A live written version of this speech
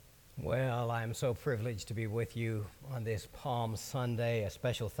Well, I'm so privileged to be with you on this Palm Sunday. A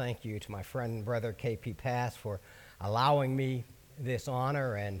special thank you to my friend and brother KP Pass for allowing me this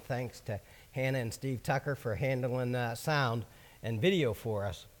honor, and thanks to Hannah and Steve Tucker for handling sound and video for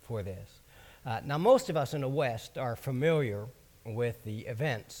us for this. Now, most of us in the West are familiar with the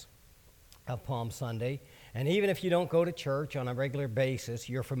events of Palm Sunday, and even if you don't go to church on a regular basis,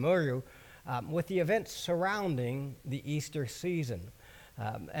 you're familiar with the events surrounding the Easter season.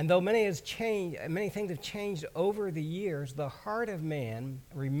 And though many things have changed over the years, the heart of man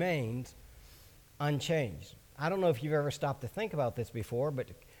remains unchanged. I don't know if you've ever stopped to think about this before, but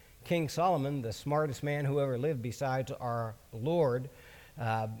King Solomon, the smartest man who ever lived besides our Lord,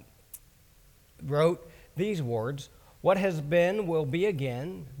 wrote these words: "What has been will be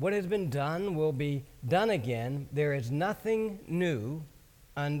again. What has been done will be done again. There is nothing new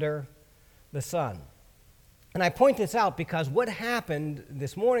under the sun." And I point this out because what happened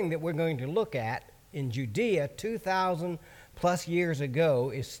this morning that we're going to look at in Judea 2,000 plus years ago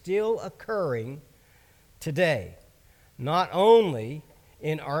is still occurring today, not only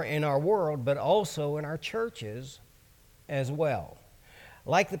in our world, but also in our churches as well.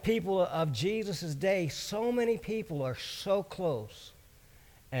 Like the people of Jesus' day, so many people are so close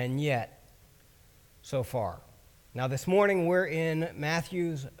and yet so far. Now, this morning we're in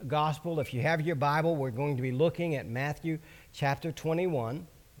Matthew's Gospel. If you have your Bible, we're going to be looking at Matthew chapter 21,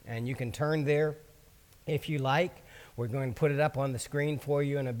 and you can turn there if you like. We're going to put it up on the screen for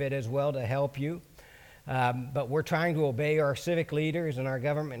you in a bit as well to help you. But we're trying to obey our civic leaders and our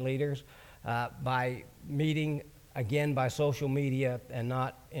government leaders by meeting, again, by social media and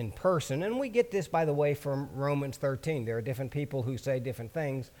not in person. And we get this, by the way, from Romans 13. There are different people who say different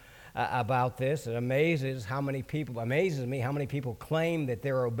things about this. It amazes me how many people claim that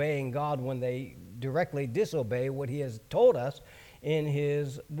they're obeying God when they directly disobey what He has told us in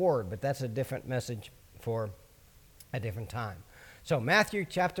His Word. But that's a different message for a different time. So Matthew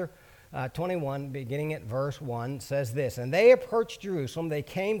chapter 21, beginning at verse 1, says this: "And they approached Jerusalem. They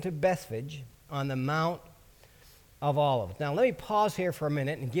came to Bethphage on the Mount of Olives." Now let me pause here for a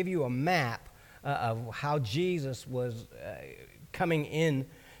minute and give you a map of how Jesus was coming in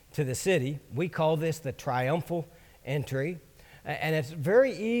to the city. We call this the triumphal entry, and it's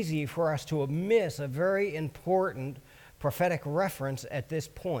very easy for us to miss a very important prophetic reference at this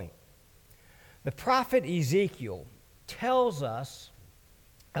point. The prophet Ezekiel tells us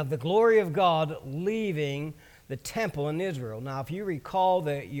of the glory of God leaving the temple in Israel. Now, if you recall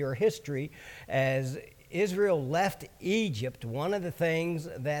your history, as Israel left Egypt, one of the things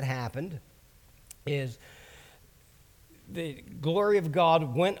that happened is the glory of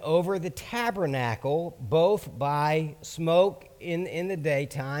God went over the tabernacle, both by smoke in the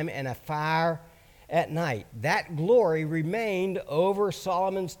daytime and a fire at night. That glory remained over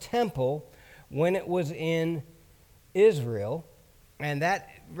Solomon's temple when it was in Israel, and that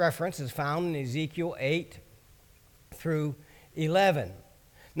reference is found in Ezekiel 8 through 11.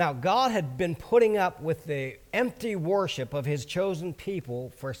 Now, God had been putting up with the empty worship of His chosen people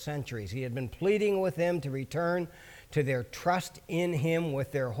for centuries. He had been pleading with them to return to their trust in Him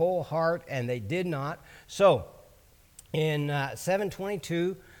with their whole heart, and they did not. So, in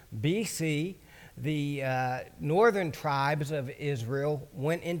 722 BC, the northern tribes of Israel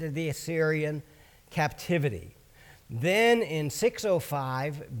went into the Assyrian captivity. Then, in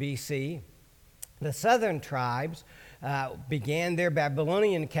 605 BC, the southern tribes began their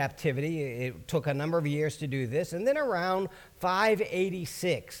Babylonian captivity. It took a number of years to do this. And then around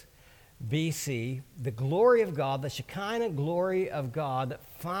 586 BC, the glory of God, the Shekinah glory of God,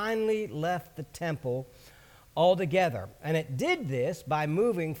 finally left the temple altogether. And it did this by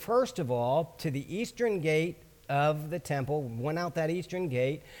moving, first of all, to the eastern gate of the temple, went out that eastern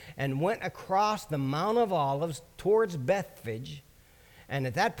gate, and went across the Mount of Olives towards Bethphage, and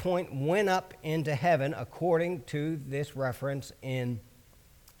at that point went up into heaven according to this reference in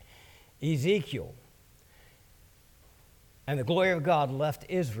Ezekiel. And the glory of God left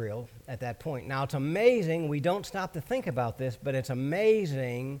Israel at that point. Now, it's amazing, we don't stop to think about this, but it's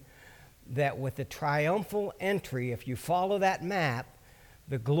amazing that with the triumphal entry, if you follow that map,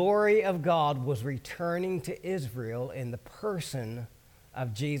 the glory of God was returning to Israel in the person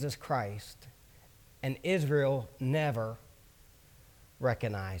of Jesus Christ, and Israel never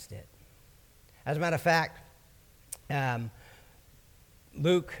recognized it. As a matter of fact,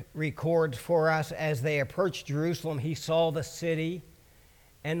 Luke records for us, as they approached Jerusalem, he saw the city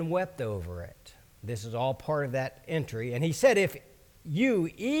and wept over it. This is all part of that entry. And he said, "If you,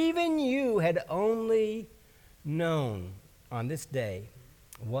 even you, had only known on this day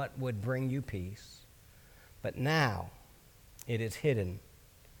what would bring you peace, but now it is hidden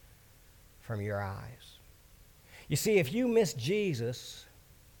from your eyes. You see, if you miss Jesus,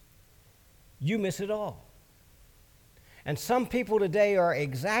 you miss it all. And some people today are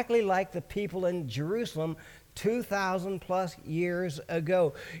exactly like the people in Jerusalem 2,000 plus years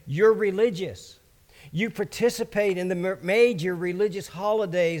ago. You're religious. You participate in the major religious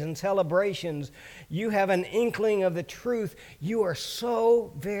holidays and celebrations. You have an inkling of the truth. You are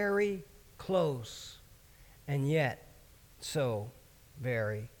so very close, and yet so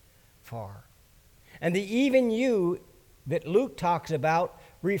very far. And the even you that Luke talks about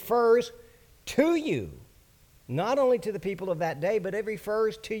refers to you. Not only to the people of that day, but it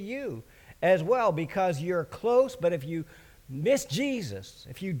refers to you as well, because you're close, but if you miss Jesus,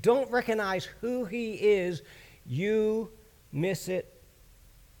 if you don't recognize who he is, you miss it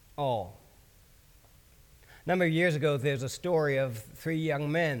all. A number of years ago, there's a story of 3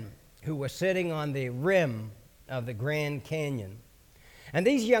 young men who were sitting on the rim of the Grand Canyon. And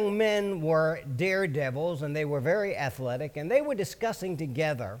these young men were daredevils, and they were very athletic, and they were discussing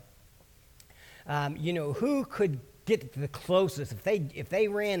together who could get the closest, if they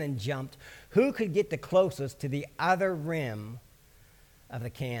ran and jumped, who could get the closest to the other rim of the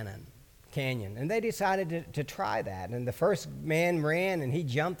canyon. And they decided to try that. And the first man ran, and he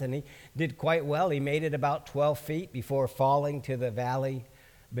jumped, and he did quite well. He made it about 12 feet before falling to the valley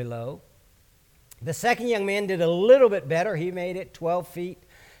below. The second young man did a little bit better. He made it 12 feet,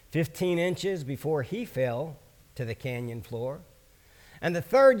 15 inches before he fell to the canyon floor. And the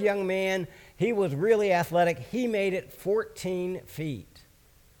third young man, he was really athletic. He made it 14 feet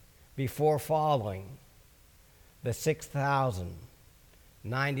before falling the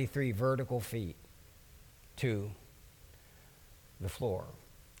 6,093 vertical feet to the floor.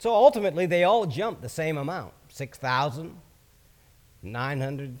 So ultimately, they all jumped the same amount,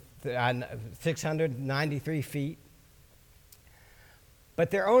 693 feet. But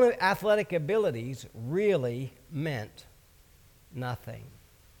their own athletic abilities really meant nothing.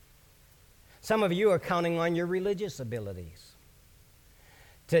 Some of you are counting on your religious abilities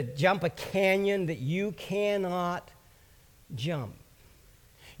to jump a canyon that you cannot jump.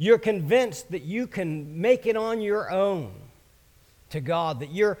 You're convinced that you can make it on your own to God,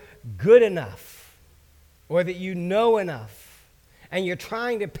 that you're good enough or that you know enough, and you're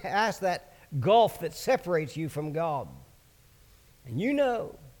trying to pass that gulf that separates you from God. And you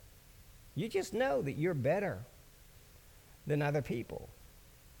just know that you're better than other people.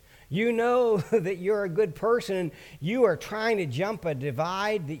 You know that you're a good person, and you are trying to jump a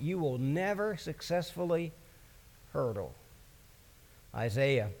divide that you will never successfully hurdle.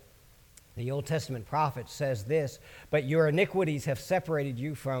 Isaiah, the Old Testament prophet, says this, "But your iniquities have separated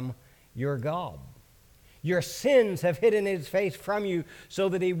you from your God. Your sins have hidden his face from you so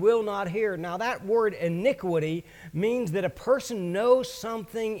that he will not hear." Now that word iniquity means that a person knows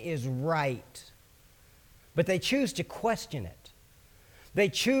something is right, but they choose to question it. They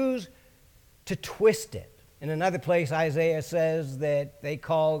choose to twist it. In another place, Isaiah says that they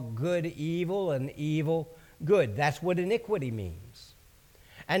call good evil and evil good. That's what iniquity means.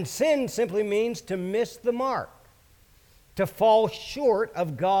 And sin simply means to miss the mark, to fall short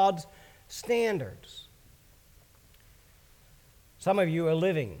of God's standards. Some of you are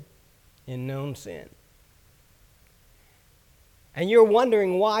living in known sin. And you're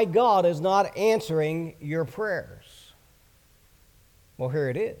wondering why God is not answering your prayers. Well, here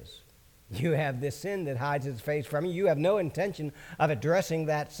it is. You have this sin that hides its face from you. You have no intention of addressing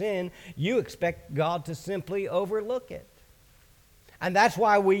that sin. You expect God to simply overlook it. And that's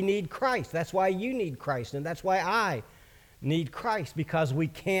why we need Christ. That's why you need Christ. And that's why I need Christ, because we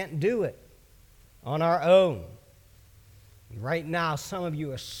can't do it on our own. Right now, some of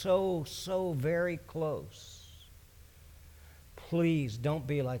you are so very close. Please don't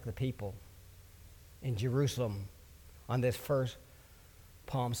be like the people in Jerusalem on this first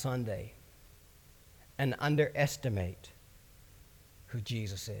Palm Sunday and underestimate who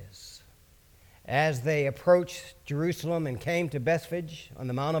Jesus is. As they approached Jerusalem and came to Bethphage on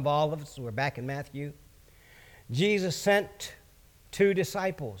the Mount of Olives, we're back in Matthew, Jesus sent 2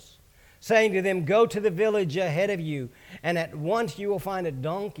 disciples, saying to them, "Go to the village ahead of you, and at once you will find a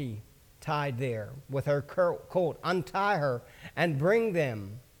donkey tied there with her colt. Untie her and bring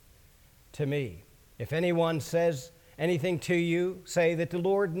them to me. If anyone says anything to you, say that the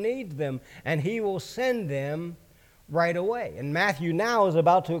Lord needs them, and he will send them right away." And Matthew now is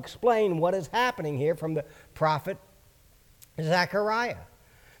about to explain what is happening here from the prophet Zechariah.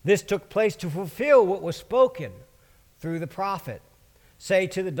 This took place to fulfill what was spoken through the prophet. "Say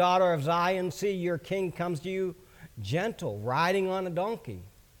to the daughter of Zion, see, your king comes to you gentle, riding on a donkey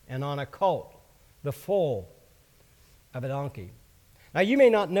and on a colt, the foal of a donkey." Now, you may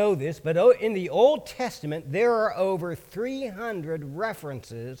not know this, but in the Old Testament, there are over 300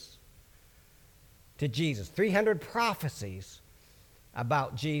 references to Jesus, 300 prophecies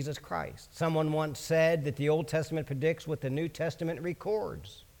about Jesus Christ. Someone once said that the Old Testament predicts what the New Testament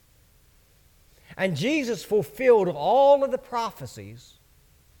records. And Jesus fulfilled all of the prophecies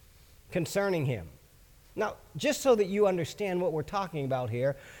concerning him. Now, just so that you understand what we're talking about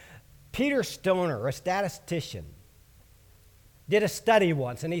here, Peter Stoner, a statistician, did a study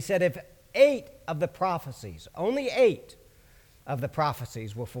once, and he said if 8 of the prophecies, only 8 of the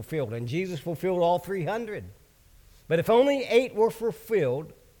prophecies were fulfilled, and Jesus fulfilled all 300, but if only 8 were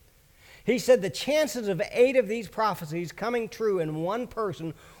fulfilled, he said the chances of 8 of these prophecies coming true in one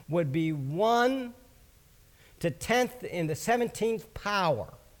person would be 1 to 10th in the 17th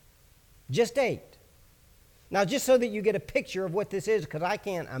power. Just 8. Now, just so that you get a picture of what this is, because I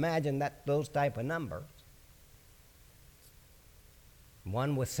can't imagine those type of numbers.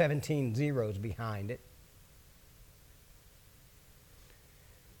 1 with 17 zeros behind it.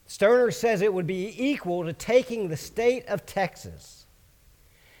 Stoner says it would be equal to taking the state of Texas,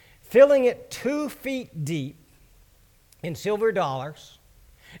 filling it 2 feet deep in silver dollars,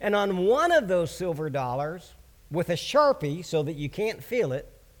 and on one of those silver dollars, with a Sharpie so that you can't feel it,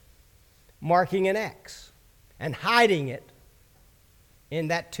 marking an X and hiding it in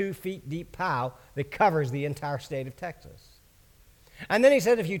that 2 feet deep pile that covers the entire state of Texas. And then he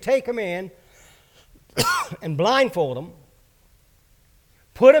said if you take a man and blindfold him,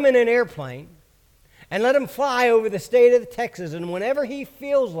 put him in an airplane, and let him fly over the state of Texas, and whenever he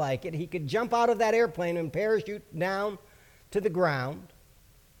feels like it, he could jump out of that airplane and parachute down to the ground.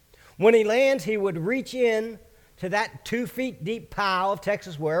 When he lands, he would reach in to that 2 feet deep pile of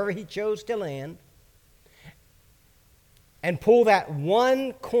Texas, wherever he chose to land, and pull that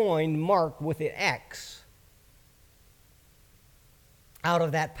one coin marked with an X out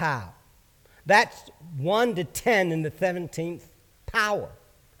of that pile. That's 1 to 10 in the 17th power.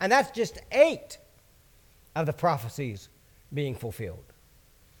 And that's just 8 of the prophecies being fulfilled.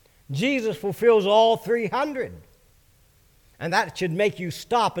 Jesus fulfills all 300. And that should make you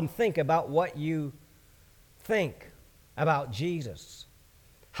stop and think about what you think about Jesus,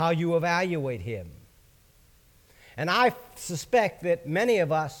 how you evaluate him. And I suspect that many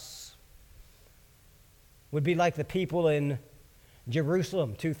of us would be like the people in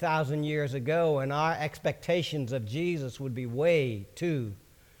Jerusalem 2,000 years ago, and our expectations of Jesus would be way too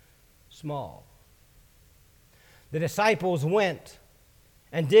small. The disciples went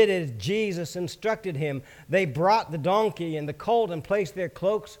and did as Jesus instructed him. They brought the donkey and the colt and placed their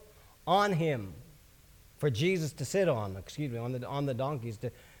cloaks on him for Jesus to sit on, on the donkeys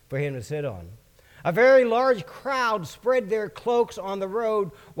for him to sit on. A very large crowd spread their cloaks on the road,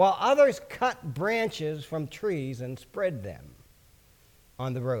 while others cut branches from trees and spread them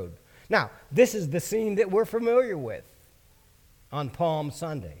on the road. Now, this is the scene that we're familiar with on Palm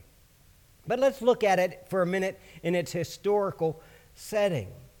Sunday. But let's look at it for a minute in its historical setting.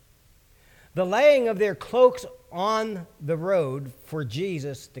 The laying of their cloaks on the road for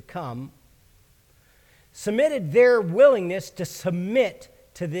Jesus to come submitted their willingness to submit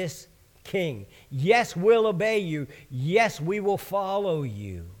to this king. Yes, we'll obey you. Yes, we will follow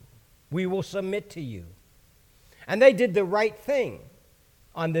you. We will submit to you. And they did the right thing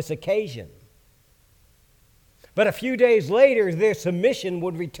on this occasion. But a few days later, their submission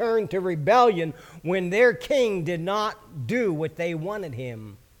would return to rebellion when their king did not do what they wanted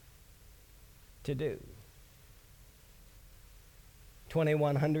him to do.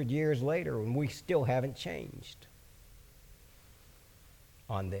 2,100 years later, and we still haven't changed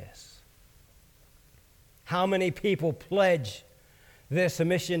on this. How many people pledge their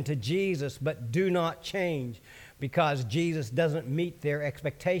submission to Jesus but do not change because Jesus doesn't meet their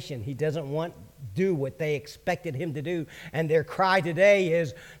expectation? He doesn't do what they expected him to do. And their cry today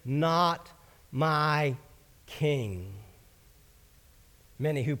is, "Not my king."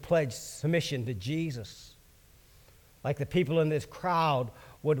 Many who pledge submission to Jesus, like the people in this crowd,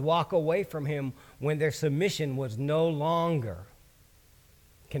 would walk away from him when their submission was no longer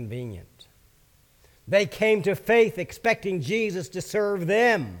convenient. They came to faith expecting Jesus to serve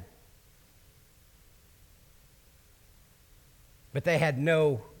them, but they had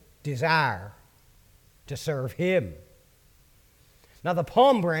no desire to serve him. Now, the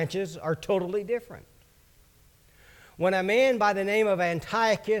palm branches are totally different. When a man by the name of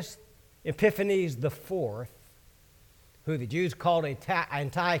Antiochus Epiphanes IV, who the Jews called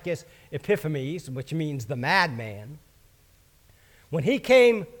Antiochus Epiphanes, which means the madman, when he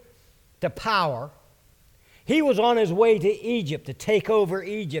came to power, he was on his way to Egypt to take over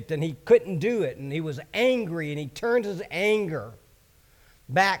Egypt, and he couldn't do it, and he was angry, and he turned his anger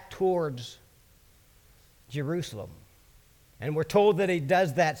back towards Jerusalem. And we're told that he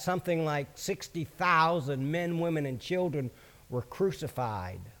does that. Something like 60,000 men, women, and children were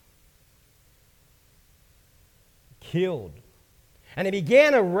crucified, killed. And he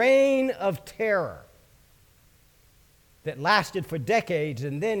began a reign of terror that lasted for decades.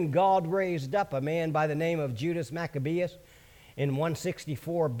 And then God raised up a man by the name of Judas Maccabeus in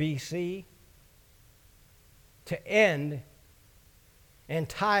 164 BC to end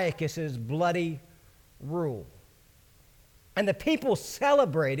Antiochus's bloody rule. And the people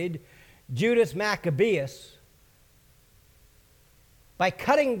celebrated Judas Maccabeus by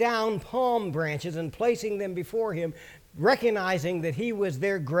cutting down palm branches and placing them before him, recognizing that he was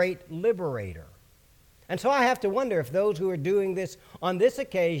their great liberator. And so I have to wonder if those who are doing this on this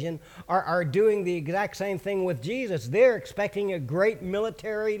occasion are doing the exact same thing with Jesus. They're expecting a great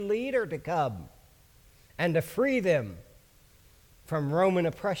military leader to come and to free them from Roman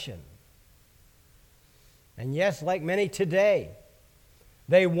oppression. And yes, like many today,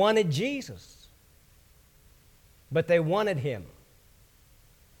 they wanted Jesus, but they wanted him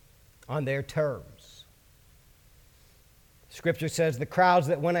on their terms. Scripture says the crowds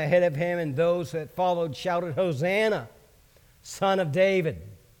that went ahead of him and those that followed shouted, "Hosanna, Son of David.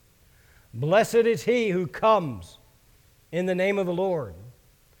 Blessed is he who comes in the name of the Lord.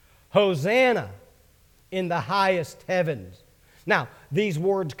 Hosanna in the highest heavens." Now, these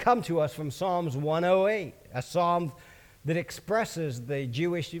words come to us from Psalms 108, a psalm that expresses the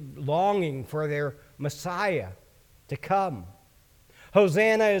Jewish longing for their Messiah to come.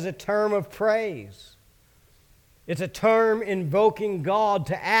 Hosanna is a term of praise. It's a term invoking God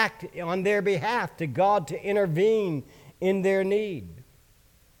to act on their behalf, to God to intervene in their need.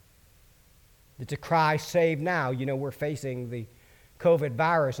 It's a cry, "Save now." You know, we're facing the COVID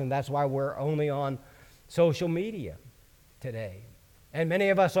virus, and that's why we're only on social media today. And many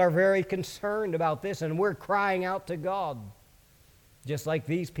of us are very concerned about this, and we're crying out to God, just like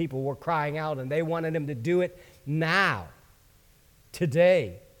these people were crying out, and they wanted him to do it now,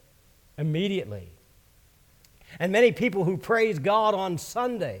 today, immediately. And many people who praise God on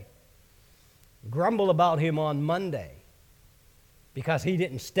Sunday grumble about him on Monday because he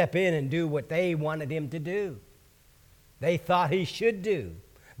didn't step in and do what they wanted him to do. They thought he should do.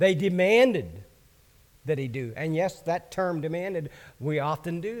 They demanded that he do. And yes, that term demanded, we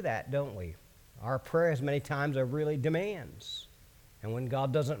often do that, don't we? Our prayers many times are really demands. And when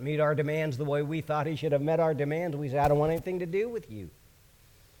God doesn't meet our demands the way we thought he should have met our demands, we say, "I don't want anything to do with you."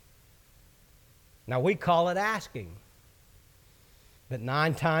 Now, we call it asking. But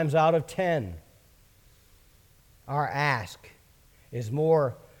 9 times out of 10, our ask is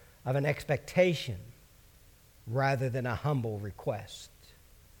more of an expectation rather than a humble request.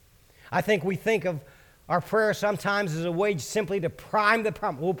 I think we think of our prayer sometimes as a way simply to prime the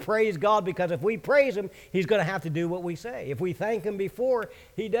pump. We'll praise God because if we praise him, he's going to have to do what we say. If we thank him before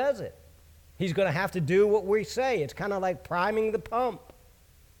he does it, he's going to have to do what we say. It's kind of like priming the pump.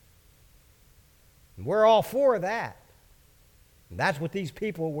 We're all for that. And that's what these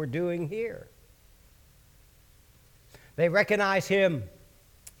people were doing here. They recognize him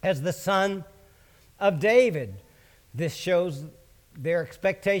as the son of David. This shows their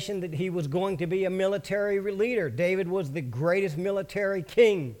expectation that he was going to be a military leader. David was the greatest military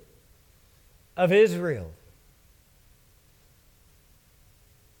king of Israel.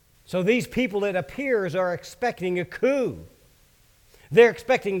 So these people, it appears, are expecting a coup. They're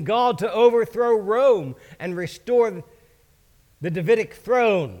expecting God to overthrow Rome and restore the Davidic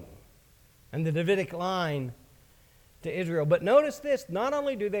throne and the Davidic line to Israel. But notice this, not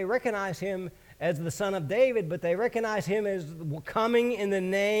only do they recognize him as the son of David, but they recognize him as coming in the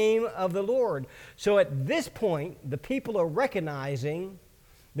name of the Lord. So at this point, the people are recognizing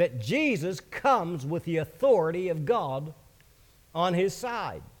that Jesus comes with the authority of God on his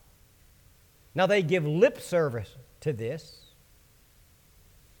side. Now they give lip service to this.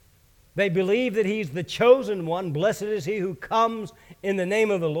 They believe that he's the chosen one. Blessed is he who comes in the name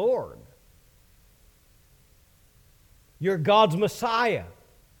of the Lord. You're God's Messiah.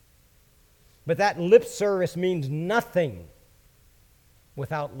 But that lip service means nothing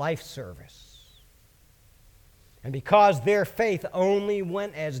without life service. And because their faith only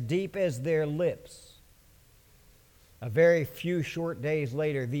went as deep as their lips, a very few short days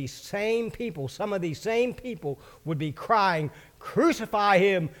later, these same people, some of these same people would be crying, "Crucify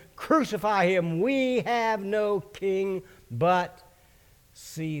him, crucify him. We have no king but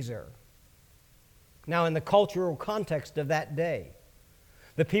Caesar." Now, in the cultural context of that day,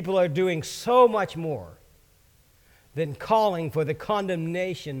 the people are doing so much more than calling for the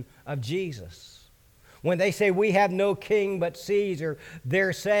condemnation of Jesus. When they say we have no king but Caesar,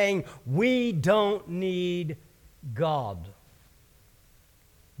 they're saying we don't need God.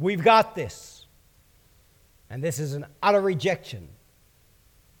 We've got this. And this is an utter rejection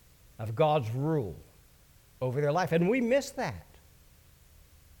of God's rule over their life. And we miss that.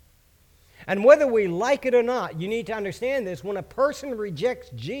 And whether we like it or not, you need to understand this. When a person rejects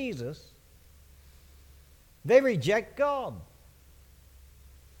Jesus, they reject God.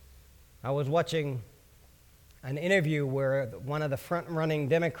 I was watching an interview where one of the front-running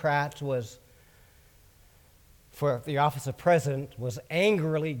Democrats was, for the office of president, was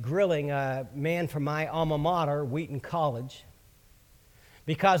angrily grilling a man from my alma mater, Wheaton College,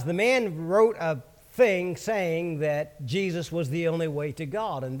 because the man wrote a thing saying that Jesus was the only way to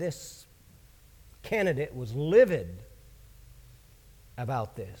God, and this candidate was livid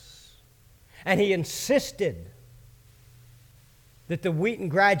about this. And he insisted that the Wheaton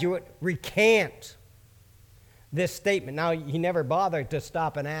graduate recant this statement. Now, he never bothered to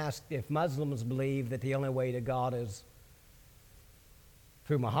stop and ask if Muslims believe that the only way to God is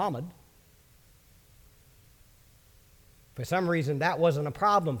through Muhammad. For some reason, that wasn't a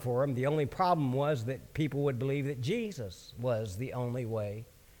problem for him. The only problem was that people would believe that Jesus was the only way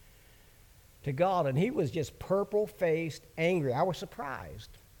to God. And he was just purple-faced, angry. I was surprised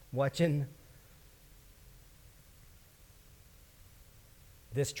watching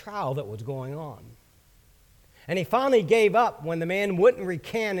this trial that was going on. And he finally gave up when the man wouldn't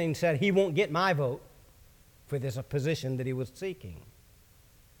recant and said he won't get my vote for this position that he was seeking.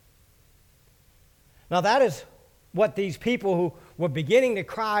 Now that is what these people who were beginning to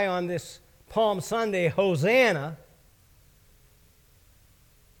cry on this Palm Sunday, Hosanna,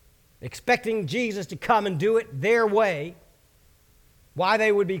 expecting Jesus to come and do it their way, why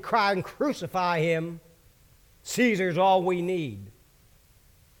they would be crying, crucify him, Caesar's all we need,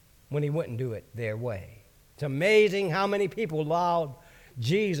 when he wouldn't do it their way. It's amazing how many people laud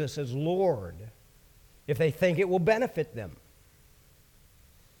Jesus as Lord if they think it will benefit them.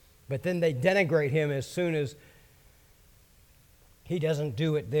 But then they denigrate him as soon as he doesn't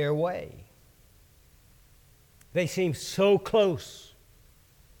do it their way. They seem so close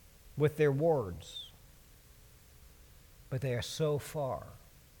with their words, but they are so far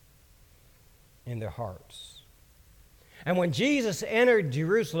in their hearts. And when Jesus entered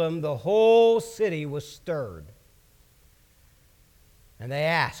Jerusalem, the whole city was stirred. And they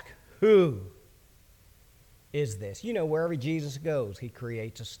asked, who is this? You know, wherever Jesus goes, he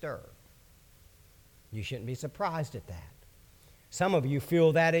creates a stir. You shouldn't be surprised at that. Some of you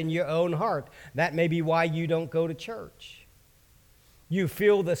feel that in your own heart. That may be why you don't go to church. You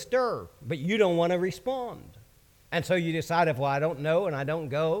feel the stir, but you don't want to respond. And so you decide, if, well, I don't know and I don't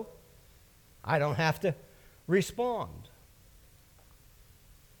go, I don't have to respond.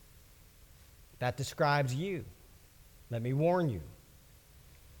 That describes you. Let me warn you.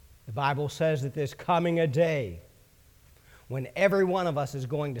 The Bible says that there's coming a day when every one of us is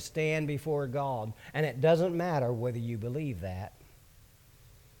going to stand before God, and it doesn't matter whether you believe that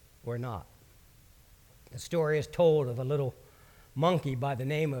or not. The story is told of a little monkey by the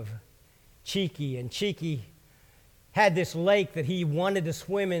name of Cheeky, and Cheeky had this lake that he wanted to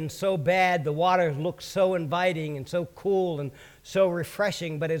swim in so bad. The water looked so inviting and so cool and so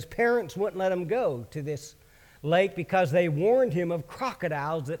refreshing, but his parents wouldn't let him go to this lake because they warned him of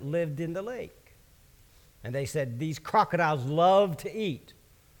crocodiles that lived in the lake. And they said these crocodiles love to eat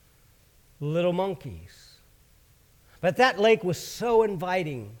little monkeys. But that lake was so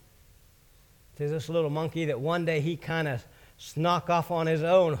inviting to this little monkey that one day he kind of snuck off on his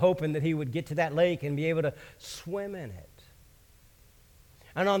own, hoping that he would get to that lake and be able to swim in it.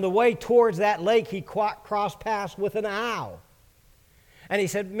 And on the way towards that lake, he crossed paths with an owl. And he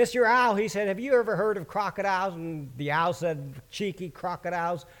said, Mr. Owl, he said, have you ever heard of crocodiles? And the owl said, Cheeky,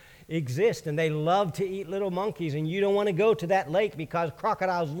 crocodiles exist, and they love to eat little monkeys, and you don't want to go to that lake because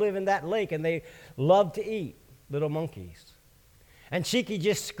crocodiles live in that lake, and they love to eat little monkeys. And Cheeky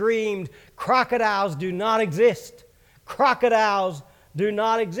just screamed, crocodiles do not exist. Crocodiles do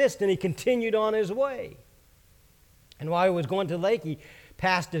not exist. And he continued on his way. And while he was going to the lake, he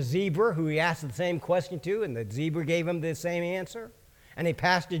passed a zebra who he asked the same question to, and the zebra gave him the same answer. And he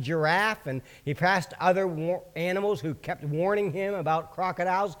passed a giraffe, and he passed other animals who kept warning him about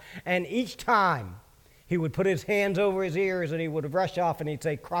crocodiles. And each time he would put his hands over his ears and he would rush off and he'd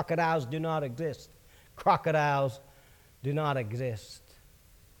say, crocodiles do not exist. Crocodiles do not exist.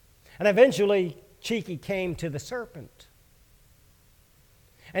 And eventually, Cheeky came to the serpent.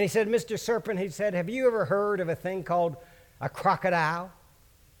 And he said, Mr. Serpent, he said, have you ever heard of a thing called a crocodile?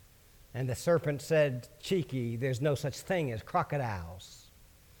 And the serpent said, Cheeky, there's no such thing as crocodiles.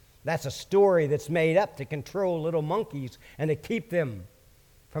 That's a story that's made up to control little monkeys and to keep them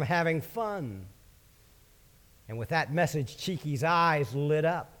from having fun. And with that message, Cheeky's eyes lit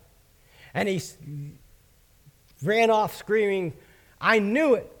up. And he ran off screaming, I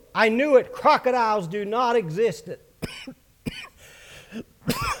knew it! I knew it! Crocodiles do not exist!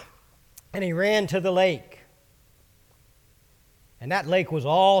 And he ran to the lake. And that lake was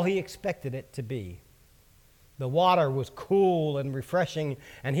all he expected it to be. The water was cool and refreshing,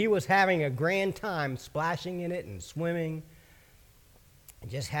 and he was having a grand time splashing in it and swimming and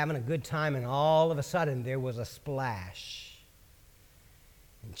just having a good time, and all of a sudden there was a splash.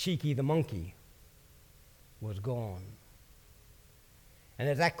 And Cheeky the monkey was gone. And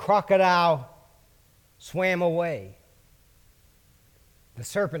as that crocodile swam away, the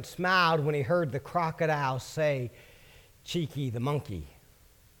serpent smiled when he heard the crocodile say, Cheeky the monkey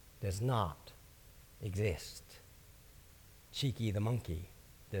does not exist. Cheeky the monkey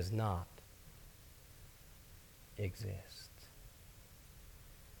does not exist.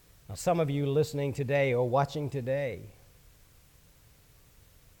 Now, some of you listening today or watching today,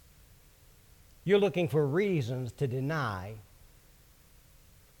 you're looking for reasons to deny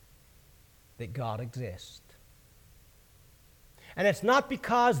that God exists. And it's not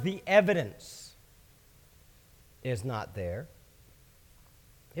because the evidence is not there.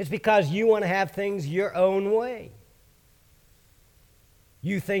 It's because you want to have things your own way.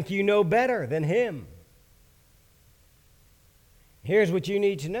 You think you know better than Him. Here's what you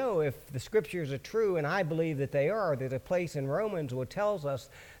need to know. If the Scriptures are true, and I believe that they are, there's a place in Romans where it tells us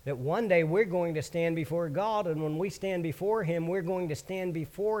that one day we're going to stand before God, and when we stand before Him, we're going to stand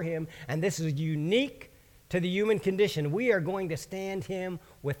before Him, and this is unique to the human condition. We are going to stand Him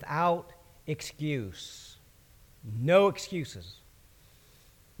without excuse. No excuses.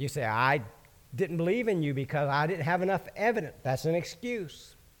 You say, I didn't believe in you because I didn't have enough evidence. That's an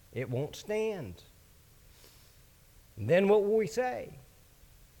excuse. It won't stand. And then what will we say?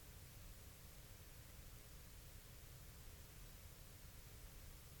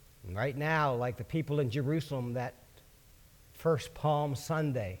 And right now, like the people in Jerusalem that first Palm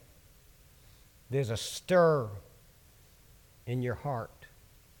Sunday, there's a stir in your heart.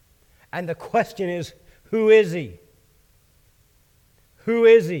 And the question is, who is He? Who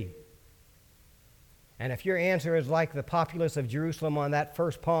is He? And if your answer is like the populace of Jerusalem on that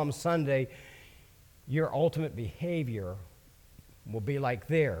first Palm Sunday, your ultimate behavior will be like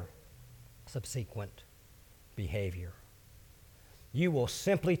their subsequent behavior. You will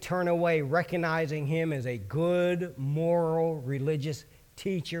simply turn away, recognizing Him as a good, moral, religious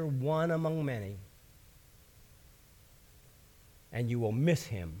teacher, one among many. And you will miss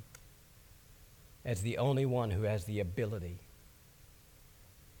Him as the only one who has the ability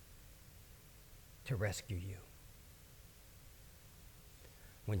to rescue you.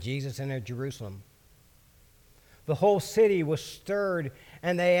 When Jesus entered Jerusalem, the whole city was stirred,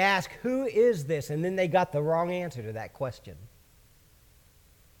 and they asked, who is this? And then they got the wrong answer to that question.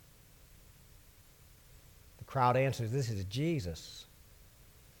 The crowd answers, this is Jesus,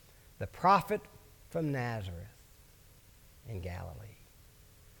 the prophet from Nazareth in Galilee.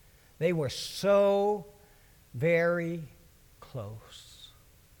 They were so very close.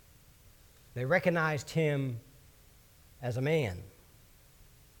 They recognized Him as a man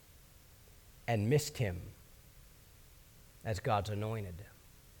and missed Him as God's anointed,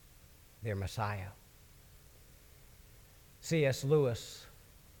 their Messiah. C.S. Lewis,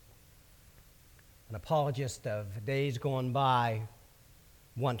 an apologist of days gone by,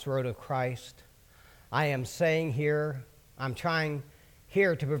 once wrote of Christ, I'm trying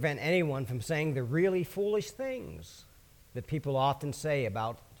here to prevent anyone from saying the really foolish things that people often say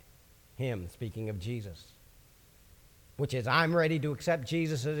about Him, speaking of Jesus, which is, I'm ready to accept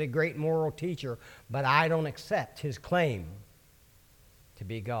Jesus as a great moral teacher, but I don't accept His claim to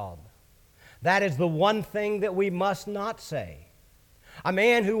be God. That is the one thing that we must not say. A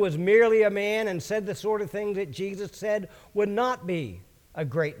man who was merely a man and said the sort of things that Jesus said would not be a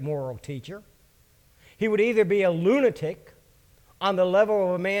great moral teacher. He would either be a lunatic on the level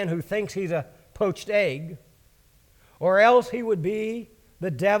of a man who thinks he's a poached egg, or else he would be the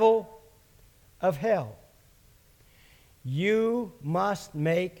devil of hell. You must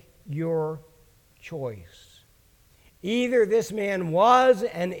make your choice. Either this man was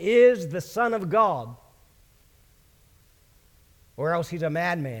and is the Son of God, or else he's a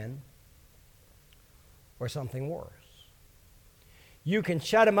madman or something worse. You can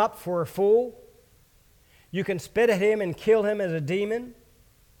shut him up for a fool. You can spit at him and kill him as a demon,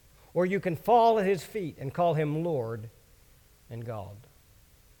 or you can fall at his feet and call him Lord and God.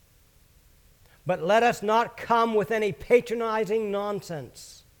 But let us not come with any patronizing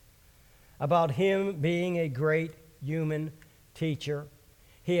nonsense about him being a great human teacher.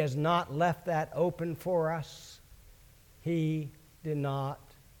 He has not left that open for us. He did not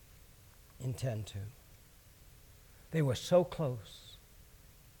intend to. They were so close,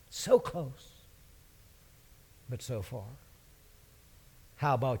 but so far.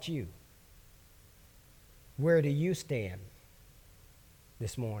 How about you? Where do you stand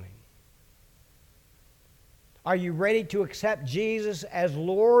this morning? Are you ready to accept Jesus as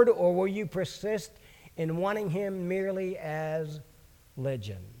Lord, or will you persist in wanting him merely as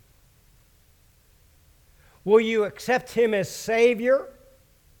legend? Will you accept him as Savior,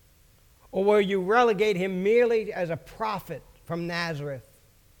 or will you relegate him merely as a prophet from Nazareth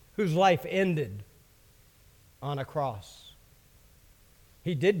whose life ended on a cross?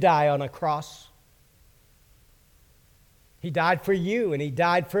 He did die on a cross. He died for you, and he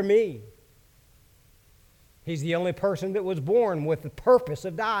died for me. He's the only person that was born with the purpose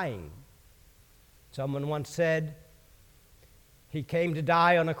of dying. Someone once said, he came to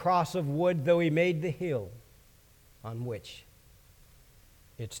die on a cross of wood, though he made the hill on which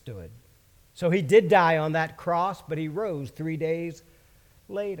it stood. So he did die on that cross, but he rose 3 days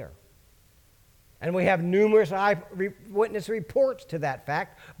later. And we have numerous eyewitness reports to that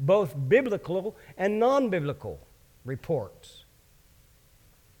fact, both biblical and non-biblical reports.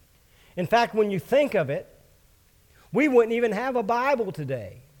 In fact, when you think of it, we wouldn't even have a Bible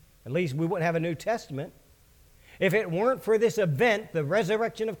today. At least we wouldn't have a New Testament if it weren't for this event, the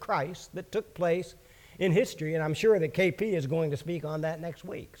resurrection of Christ, that took place in history. And I'm sure that KP is going to speak on that next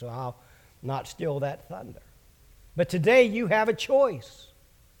week, so I'll not steal that thunder. But today you have a choice.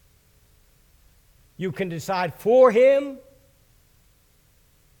 You can decide for him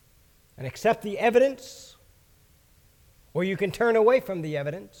and accept the evidence, or you can turn away from the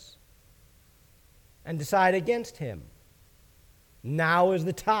evidence and decide against him. Now is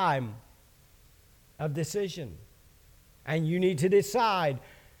the time of decision. And you need to decide.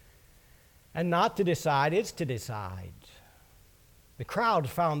 And not to decide, it's to decide. The crowd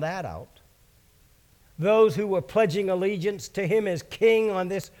found that out. Those who were pledging allegiance to him as king on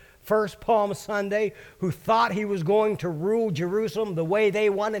this first Palm Sunday, who thought he was going to rule Jerusalem the way they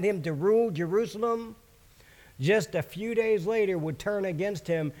wanted him to rule Jerusalem, just a few days later would turn against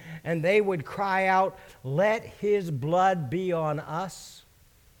him, and they would cry out, "Let his blood be on us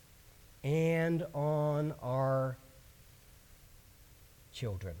and on our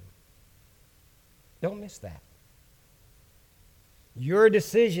children." Don't miss that. Your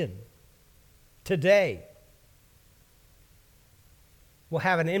decision today will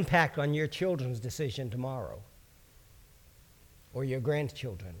have an impact on your children's decision tomorrow, or your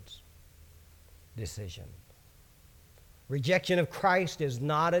grandchildren's decision. Rejection of Christ is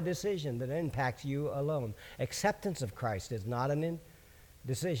not a decision that impacts you alone. Acceptance of Christ is not a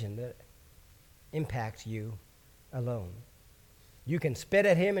decision that impacts you alone. You can spit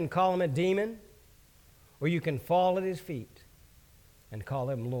at him and call him a demon, or you can fall at his feet and call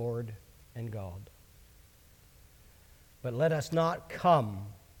him Lord and God. But let us not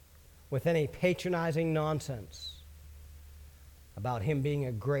come with any patronizing nonsense about him being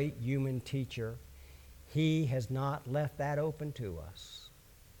a great human teacher. He has not left that open to us.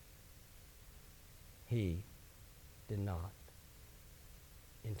 He did not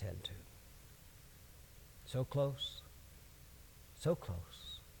intend to. So close,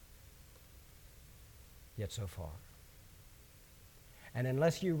 yet so far. And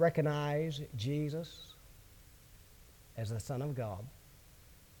unless you recognize Jesus as the Son of God,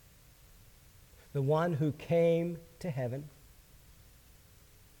 the one who came to heaven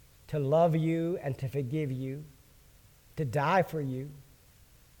to love you and to forgive you, to die for you,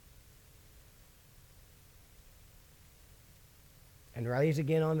 and rise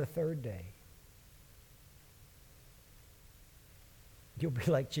again on the third day, you'll be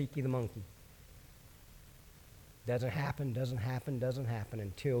like Cheeky the monkey. Doesn't happen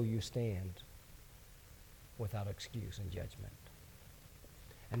until you stand without excuse and judgment.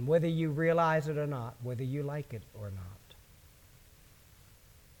 And whether you realize it or not, whether you like it or not,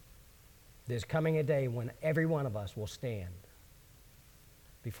 there's coming a day when every one of us will stand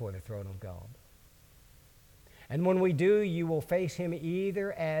before the throne of God. And when we do, you will face him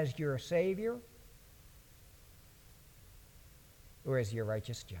either as your Savior or as your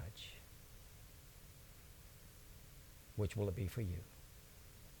righteous judge. Which will it be for you?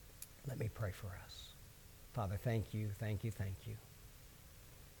 Let me pray for us. Father, thank you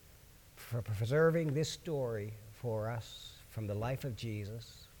for preserving this story for us from the life of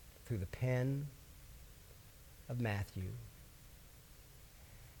Jesus through the pen of Matthew.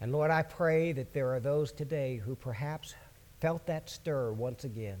 And Lord, I pray that there are those today who perhaps felt that stir once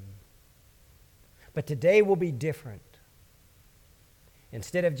again But today will be different.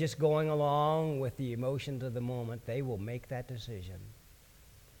 Instead of just going along with the emotions of the moment, they will make that decision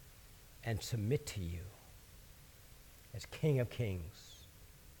and submit to you as King of Kings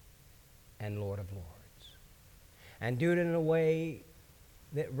and Lord of Lords. And do it in a way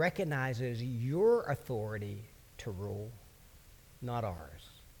that recognizes your authority to rule, not ours.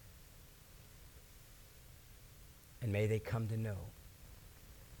 And may they come to know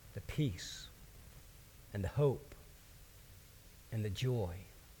the peace and the hope and the joy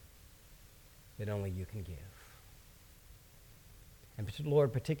that only you can give. And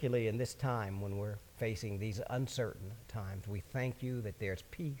Lord, particularly in this time when we're facing these uncertain times, we thank you that there's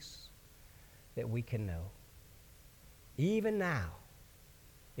peace that we can know. Even now,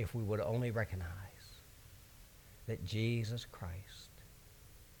 if we would only recognize that Jesus Christ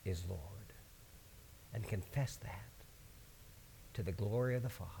is Lord and confess that to the glory of the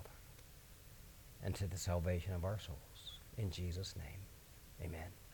Father and to the salvation of our souls. In Jesus' name, amen.